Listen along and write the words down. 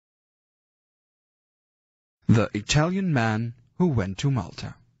The Italian Man Who Went to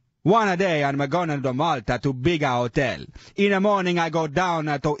Malta. One day I'm going to Malta to big hotel. In the morning I go down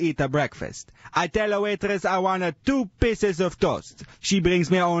to eat a breakfast. I tell a waitress I want 2 pieces of toast. She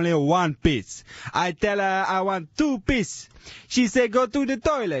brings me only 1 piece. I tell her I want 2 pieces. She say go to the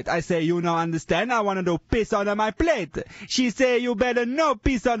toilet. I say you no understand, I want to piss on my plate. She say you better no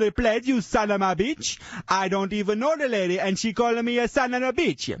piss on the plate, you son of a bitch. I don't even know the lady and she calling me a son of a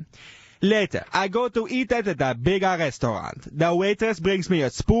bitch. Later, I go to eat at a bigger restaurant. The waitress brings me a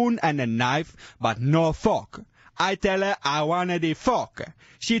spoon and a knife, but no fork. I tell her I want the fork.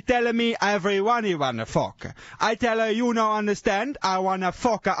 She tell me everyone want a fork. I tell her you no understand, I want a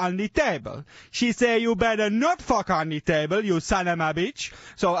fork on the table. She say you better not fork on the table, you son of a bitch.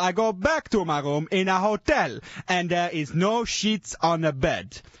 So I go back to my room in a hotel, and there is no sheets on the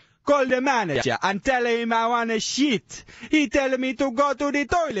bed. Call the manager and tell him I want a shit. He tell me to go to the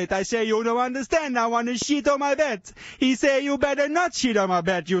toilet. I say, you don't understand, I want a shit on my bed. He say, you better not shit on my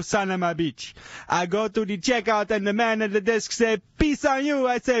bed, you son of a bitch. I go to the checkout and the man at the desk say, peace on you.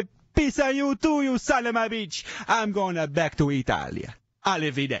 I say, peace on you too, you son of a bitch. I'm going back to Italia.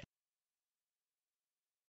 Arrivederci.